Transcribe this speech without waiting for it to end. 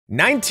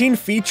19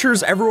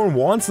 features everyone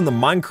wants in the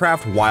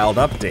Minecraft Wild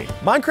Update.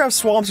 Minecraft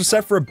swamps are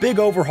set for a big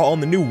overhaul in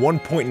the new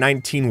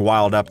 1.19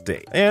 Wild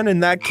Update. And in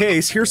that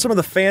case, here's some of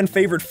the fan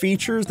favorite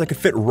features that could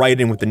fit right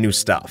in with the new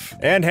stuff.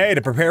 And hey,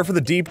 to prepare for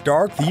the deep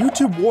dark, the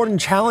YouTube warden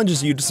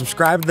challenges you to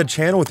subscribe to the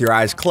channel with your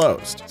eyes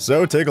closed.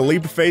 So take a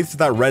leap of faith to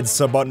that red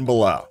sub button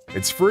below.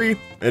 It's free,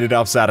 and it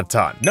helps out a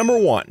ton. Number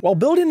 1. While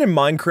building in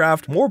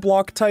Minecraft, more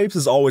block types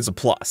is always a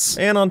plus.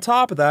 And on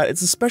top of that,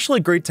 it's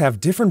especially great to have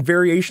different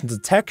variations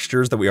of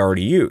textures that we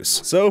already use.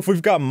 So if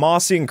we've got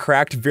mossy and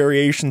cracked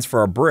variations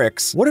for our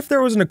bricks, what if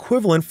there was an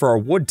equivalent for our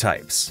wood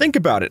types? Think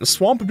about it, a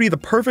swamp would be the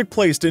perfect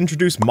place to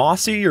introduce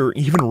mossy or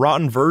even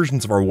rotten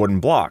versions of our wooden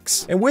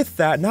blocks. And with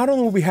that, not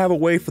only will we have a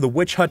way for the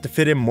witch hut to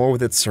fit in more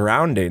with its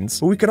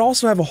surroundings, but we could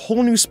also have a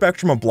whole new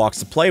spectrum of blocks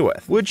to play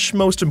with, which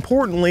most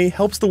importantly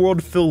helps the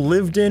world feel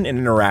lived in and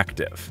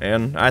interactive,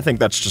 and I think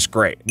that's just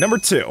great. Number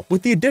 2,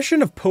 with the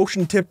addition of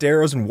potion-tipped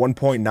arrows in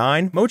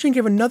 1.9, Mojang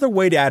gave another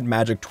way to add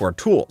magic to our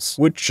tools,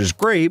 which is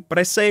great, but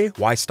I say,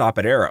 why stop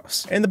at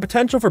arrows? And the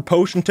potential for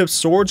potion-tipped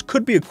swords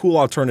could be a cool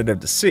alternative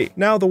to see.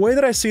 Now, the way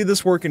that I see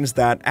this working is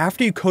that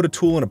after you coat a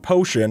tool in a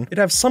potion, it'd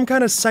have some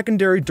kind of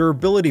secondary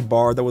durability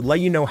bar that would let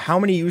you know how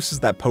many uses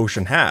that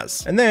potion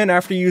has. And then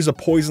after you use a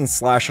poison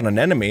slash on an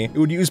enemy, it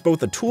would use both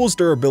the tool's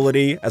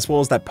durability as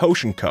well as that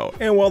potion coat.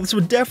 And while this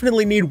would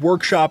definitely need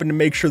workshopping to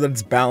make sure that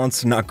it's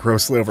balanced and not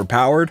grossly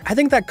overpowered, I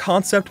think that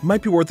concept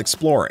might be worth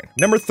exploring.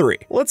 Number 3,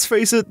 let's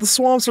face it, the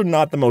swamps are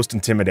not the most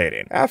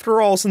intimidating. After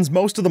all, since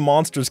most of the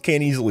monsters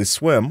can't easily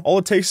swim, all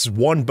it takes is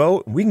one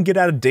boat and we can get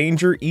out of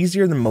danger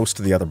easier than most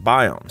of the other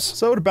biomes.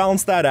 So to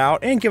balance that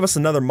out and give us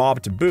another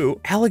mob to boot,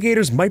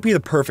 alligators might be the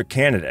perfect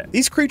candidate.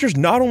 These creatures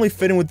not only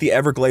fit in with the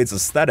Everglades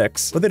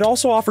aesthetics, but they'd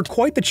also offer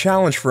quite the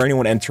challenge for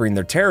anyone entering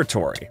their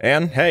territory.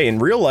 And hey, in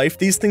real life,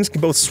 these things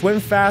can both swim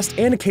fast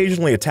and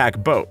occasionally attack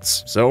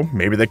boats, so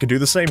maybe they could do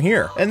the same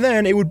here. And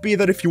then it would be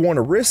that if you want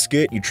to risk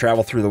it, you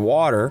travel through the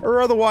water,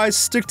 or otherwise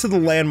stick to the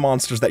land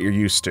monsters that you're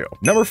used to.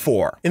 Number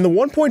 4, in the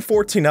 1.14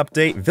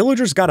 update,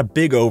 villagers got a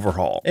big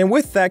overhaul, and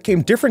with that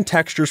came different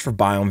textures for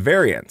biome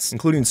variants,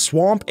 including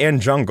swamp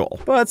and jungle.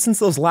 But since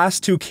those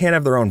last two can't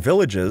have their own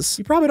villages,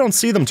 you probably don't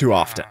see them too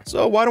often.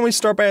 So why don't we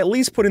start by at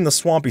least putting the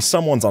swampy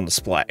someones on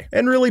display?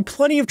 And really,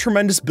 plenty of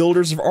tremendous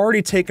builders have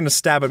already taken a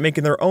stab at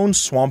making their own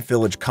swamp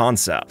village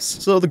concepts,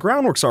 so the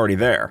groundwork's already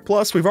there.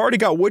 Plus, we've already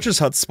got witches'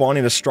 huts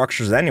spawning as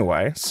structures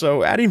anyway,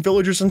 so adding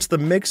villagers into the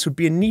mix would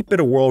be a neat bit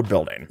of world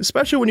building,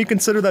 especially when you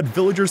consider that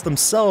villagers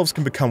themselves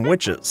can become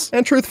witches.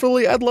 And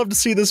truthfully, I'd love to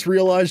see this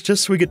realized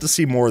just so we get to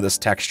see more of this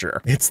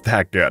texture. It's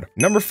that good.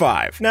 Number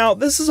 5. Now,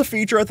 this is a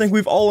feature I think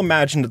we've all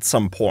imagined at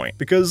some point,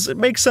 because it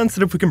makes sense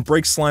that if we can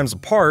break slimes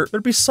apart,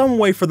 there'd be some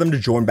way for them to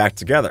join back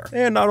together.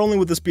 And not only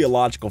would this be a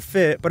logical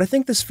fit, but I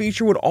think this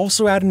feature would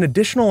also add an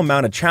additional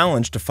amount of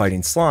challenge to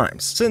fighting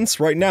slimes, since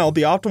right now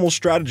the optimal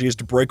strategy is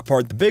to break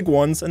apart the big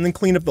ones and then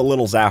clean up the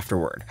littles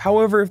afterward.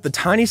 However, if the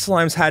tiny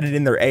slimes had it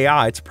in their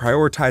AI to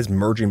prioritize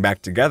merging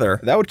back together,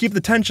 that would keep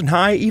the tension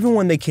high even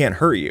when they can't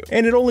hurt you.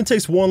 And it only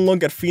takes one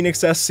look at Phoenix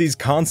SC's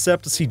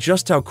concept to see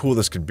just how cool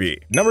this could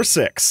be. Number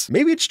 6.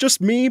 Maybe it's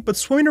just me, but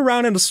swimming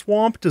around in a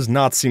swamp does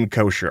not seem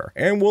kosher.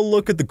 And we'll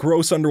look at the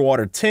gross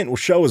underwater tint will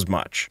show as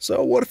much.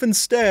 So what if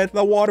instead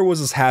that water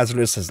was as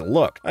hazardous as it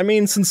looked? I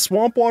mean, since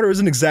swamp water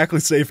isn't exactly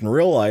safe in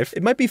real life,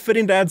 it might be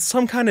fitting to add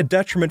some kind of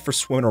detriment for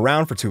swimming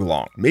around for too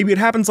long. Maybe it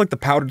happens like the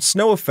powdered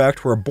snow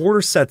effect where a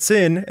border sets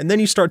in and then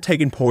you start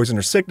taking poison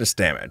or sickness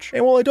damage.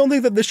 And while I don't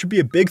think that this should be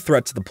a big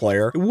threat to the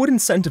player, it would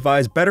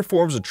incentivize better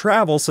forms of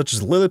travel such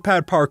as lily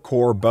pad parkour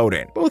or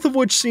boating, both of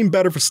which seem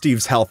better for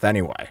Steve's health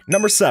anyway.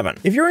 Number 7.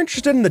 If you're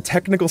interested in the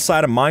technical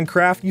side of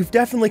Minecraft, you've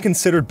definitely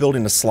considered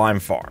building a slime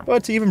farm.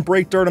 But to even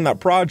break dirt on that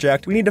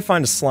project, we need to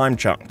find a slime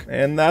chunk,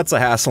 and that's a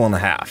hassle and a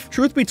half.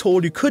 Truth be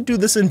told, you could do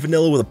this in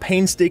vanilla with a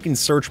painstaking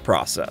search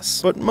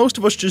process, but most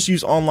of us just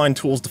use online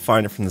tools to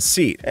find it from the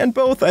seed, and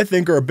both I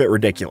think are a bit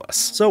ridiculous.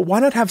 So why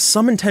not have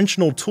some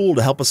intentional tool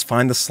to help us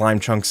find the slime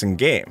chunks in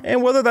game?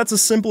 And whether that's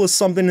as simple as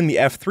something in the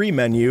F3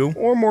 menu,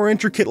 or more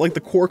intricate like the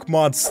Quark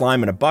mod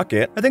slime in a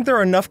bucket, I think there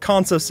are enough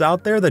concepts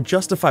out there that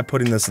justify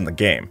putting this in the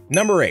game.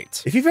 Number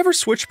 8. If you've ever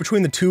switched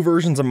between the two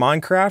versions of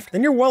Minecraft,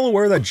 then you're well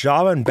aware that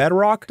Java and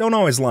Bedrock don't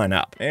always line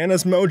up. And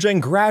as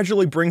Mojang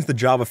gradually brings the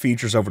Java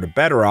features over to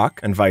Bedrock,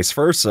 and vice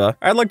versa,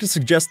 I'd like to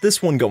suggest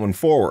this one going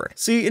forward.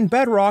 See, in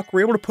Bedrock,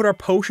 we're able to put our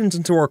potions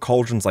into our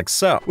cauldrons like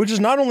so, which is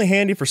not only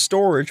handy for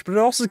storage, but it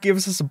also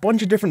gives us a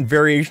bunch of different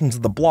variations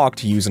of the block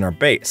to use in our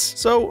base.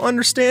 So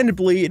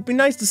understandably, it'd be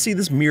nice to see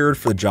this mirrored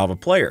for the Java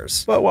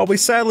players. But while we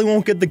sadly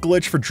won't get the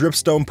glitch for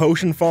dripstone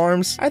potion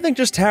farms, I think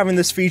just having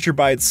this feature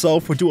by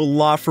itself would do a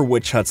lot for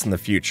witch huts in the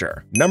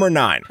future. Number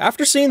 9.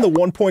 After seeing the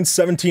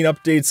 1.17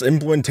 update's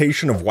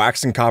implementation of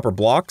wax and copper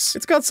blocks,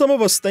 it's got some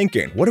of us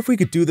thinking, what if we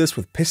could do this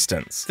with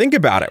pistons? Think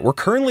about it, we're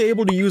currently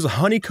able to use a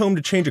honeycomb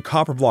to change a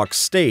copper block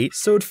state,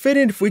 so it'd fit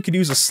in if we could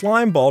use a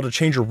slime ball to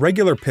change a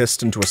regular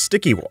piston to a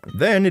sticky one.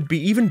 Then it'd be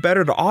even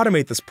better to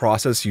automate this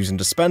process using using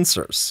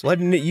dispensers,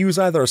 letting it use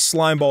either a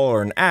slime ball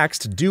or an axe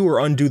to do or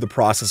undo the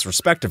process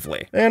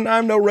respectively. And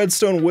I'm no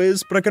redstone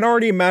whiz, but I can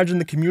already imagine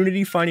the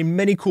community finding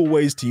many cool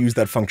ways to use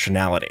that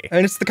functionality.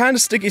 And it's the kind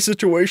of sticky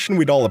situation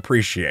we'd all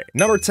appreciate.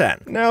 Number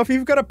 10. Now, if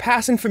you've got a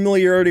passing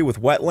familiarity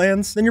with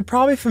wetlands, then you're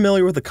probably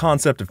familiar with the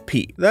concept of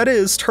peat. That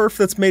is, turf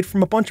that's made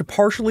from a bunch of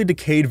partially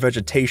decayed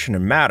vegetation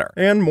and matter.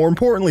 And more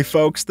importantly,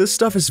 folks, this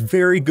stuff is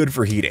very good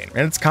for heating,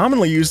 and it's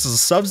commonly used as a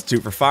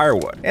substitute for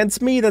firewood. And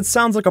to me, that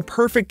sounds like a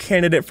perfect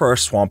candidate for our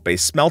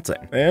swamp-based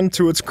smelting. And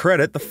to its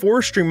credit, the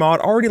forestry mod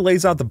already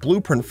lays out the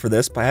blueprint for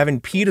this by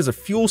having peat as a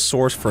fuel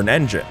source for an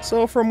engine.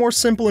 So for a more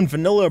simple and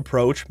vanilla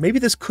approach, maybe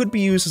this could be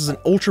used as an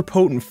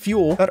ultra-potent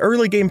fuel that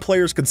early game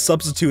players could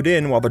substitute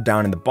in while they're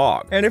down in the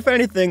bog. And if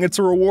anything, it's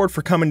a reward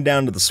for coming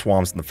down to the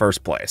swamps in the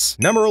first place.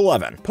 Number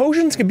 11.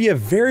 Potions can be a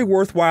very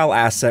worthwhile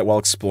asset while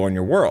exploring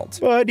your world.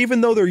 But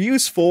even though they're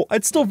useful,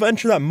 I'd still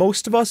venture that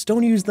most of us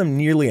don't use them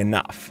nearly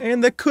enough.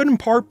 And that could in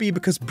part be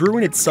because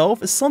brewing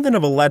itself is something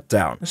of a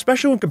letdown,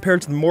 especially when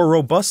compared to the more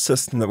robust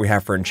system that we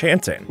have for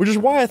enchanting. Which is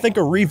why I think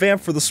a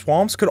revamp for the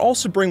swamps could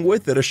also bring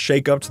with it a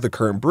shake-up to the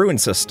current brewing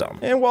system.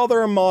 And while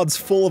there are mods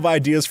full of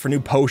ideas for new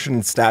potion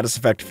and status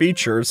effect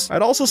features,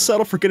 I'd also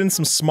settle for getting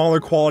some smaller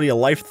quality of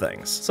life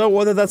things. So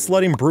whether that's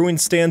letting brewing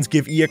stands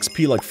give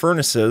EXP like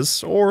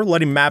furnaces, or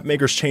letting map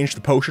makers change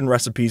the potion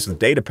recipes with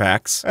data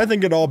packs, I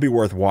think it'd all be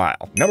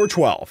worthwhile. Number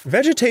 12.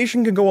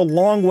 Vegetation can go a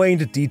long way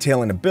into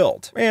detailing a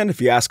build, and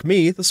if you ask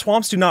me, the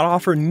swamps do not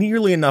offer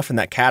nearly enough in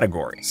that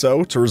category.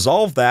 So to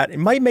resolve that, it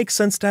might make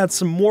sense to add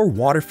some more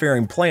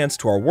water-faring plants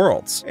to our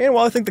worlds. And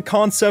while I think the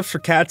concepts for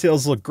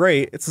cattails look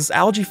great, it's this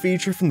algae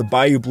feature from the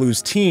Bayou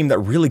Blues team that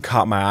really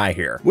caught my eye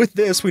here. With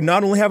this, we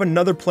not only have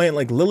another plant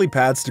like lily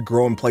pads to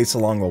grow in place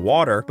along the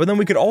water, but then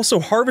we could also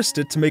harvest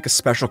it to make a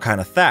special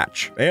kind of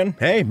thatch. And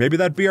hey, maybe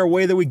that'd be our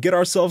way that we get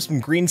ourselves some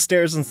green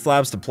stairs and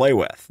slabs to play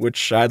with,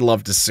 which I'd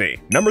love to see.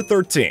 Number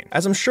 13.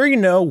 As I'm sure you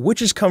know,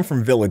 witches come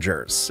from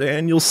villagers,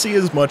 and you'll see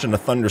as much in a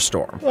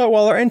thunderstorm. But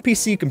while our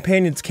NPC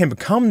companions can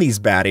become these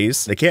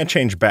baddies, they can't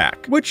change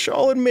back, which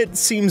I'll admit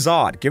seems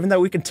odd, given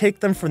that we can take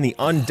them from the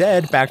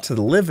undead back to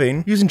the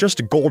living using just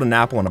a golden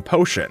apple and a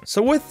potion.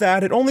 So with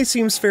that, it only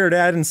seems fair to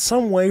add in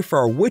some way for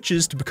our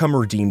witches to become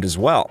redeemed as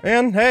well.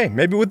 And hey,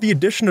 maybe with the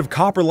addition of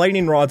copper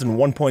lightning rods in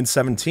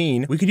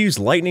 1.17, we could use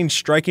lightning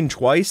striking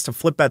twice to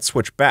flip that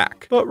switch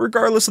back. But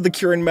regardless of the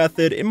curing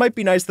method, it might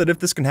be nice that if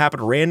this can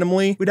happen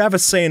randomly, we'd have a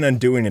say in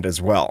undoing it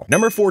as well.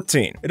 Number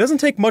 14. It doesn't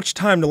take much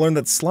time to learn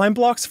that slime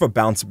blocks have a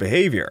bounce of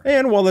behavior.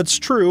 And while that's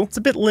true, it's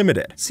a bit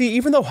limited. See,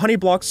 even though honey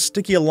blocks are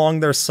sticky along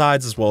their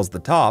sides as well as the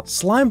top,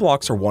 slime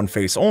blocks are one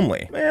face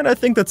only. And I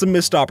think that's a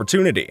missed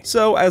opportunity.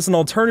 So as an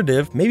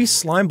alternative, maybe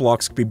slime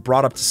blocks could be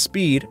brought up to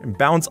speed and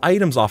bounce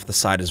items off the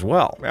side as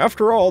well.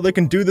 After all, they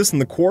can do this in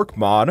the Quark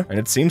mod, and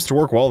it seems to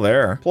work well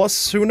there.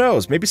 Plus, who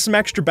knows, maybe some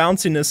extra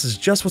bounciness is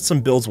just what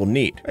some builds will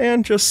need.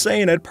 And just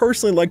saying, I'd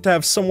personally like to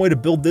have some way to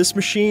build this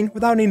machine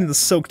without needing the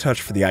soak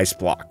touch for the ice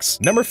blocks.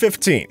 Number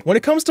 15. When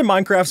it comes to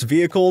Minecraft's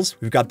vehicles,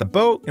 we've got the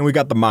boat and we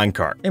got the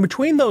minecart. And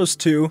between those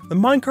two, the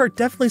minecart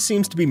definitely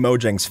seems to be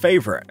Mojang's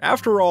favorite.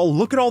 After all,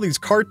 look at all these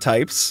cart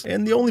types,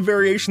 and the only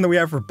variation that we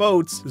have for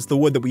boats is the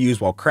wood that we use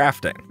while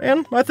crafting.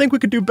 And I think we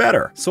could do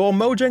better. So while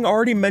Mojang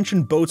already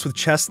mentioned boats with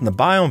chests in the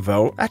biome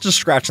vote, that's just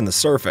scratching the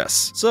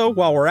surface. So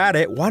while we're at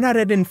it, why not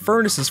add in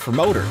furnaces for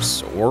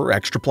motors, or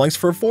extra planks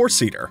for a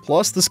 4-seater?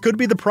 Plus, this could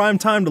be the prime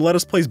time to let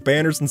us place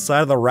banners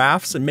inside of the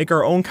rafts and make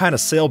our own kind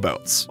of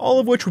sailboats, all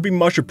of which would be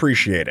much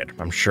appreciated,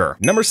 I'm sure.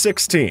 Number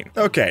 16.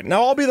 Okay,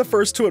 now I'll be the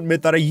first to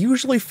admit that I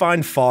usually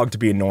find fog to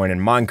be annoying in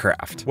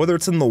Minecraft. Whether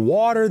it's in the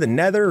water, the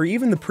nether, or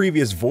even the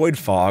previous void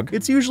fog,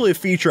 it's usually a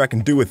feature I can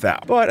do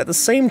without. But at the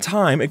same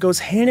time, it goes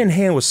hand in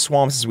hand with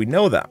swamps as we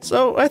know them.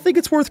 So I think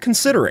it's worth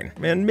considering,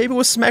 and maybe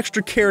with some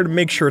extra care to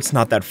make sure it's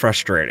not that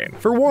frustrating.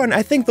 For one,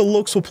 I think the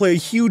looks will play a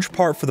huge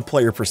part for the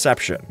player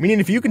perception, meaning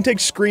if you can take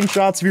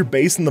screenshots of your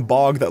base in the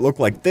bog that look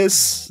like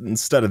this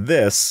instead of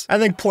this, I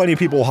think plenty of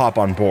people will hop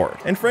on board.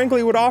 And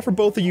frankly, it would offer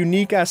both a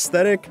unique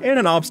aesthetic and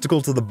an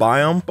obstacle to the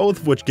biome, both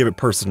of which give it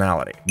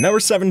personality. Number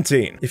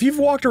 17. If you've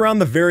walked around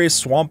the various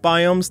swamp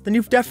biomes, then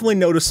you've definitely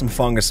noticed some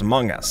fungus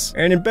among us.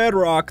 And in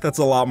Bedrock, that's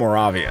a lot more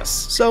obvious.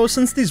 So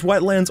since these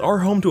wetlands are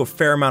home to a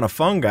fair amount of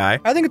fungi,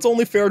 I think it's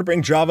only fair to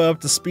bring Java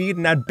up to speed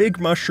and add big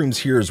mushrooms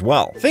here as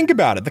well. Think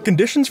about it, the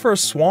conditions for a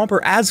swamp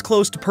are as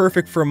close to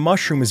perfect for a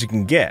mushroom as you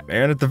can get,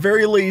 and at the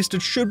very least,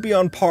 it should be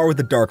on par with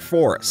the dark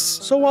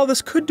forests. So while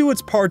this could do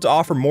its part to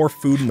offer more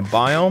food in the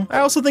biome, I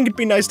also think it'd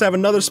be nice to have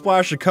another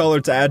splash of color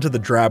to add to the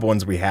drab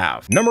ones we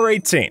have. Number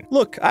 18.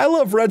 Look, I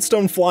love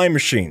redstone flying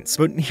machines,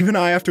 but even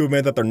I have to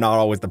admit that they're not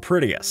always the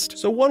prettiest.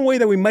 So one way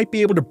that we might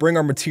be able to bring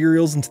our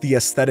materials into the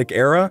aesthetic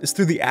era is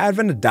through the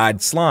advent of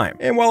dyed slime.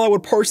 And while I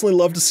would personally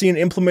love to see an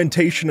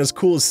implementation as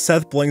cool as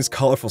Seth Bling's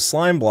colorful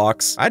slime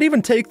blocks, I'd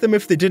even take them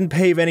if they didn't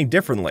behave any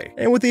differently.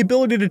 And with the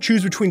ability to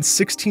choose between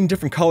 16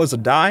 different colors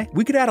of dye,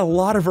 we could add a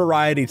lot of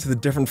variety to the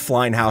different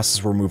flying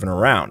houses we're moving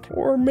around.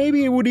 Or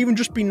maybe it would even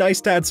just be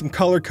nice to add some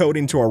color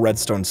coding to our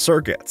redstone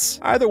circuits.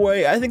 Either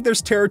way, I think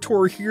there's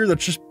territory here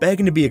that's just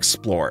begging to be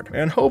explored,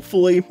 and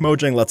hopefully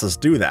Mojang lets us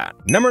do that.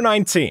 Number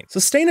 19.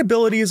 sustain.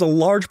 Sustainability is a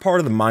large part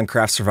of the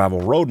Minecraft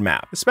survival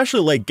roadmap, especially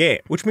late game,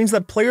 which means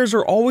that players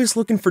are always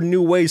looking for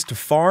new ways to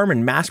farm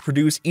and mass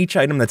produce each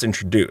item that's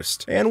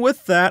introduced. And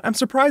with that, I'm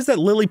surprised that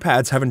lily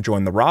pads haven't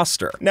joined the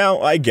roster.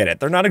 Now, I get it,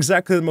 they're not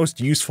exactly the most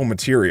useful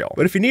material,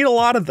 but if you need a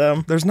lot of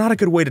them, there's not a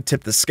good way to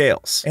tip the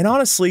scales. And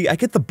honestly, I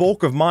get the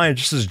bulk of mine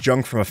just as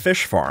junk from a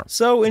fish farm.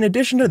 So in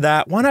addition to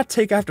that, why not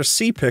take after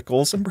sea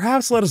pickles and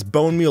perhaps let us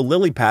bone meal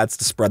lily pads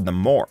to spread them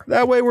more?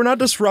 That way we're not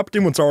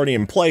disrupting what's already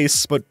in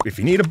place, but if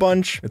you need a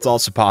bunch, it's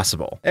also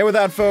possible. And with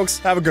that, folks,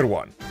 have a good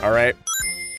one, alright?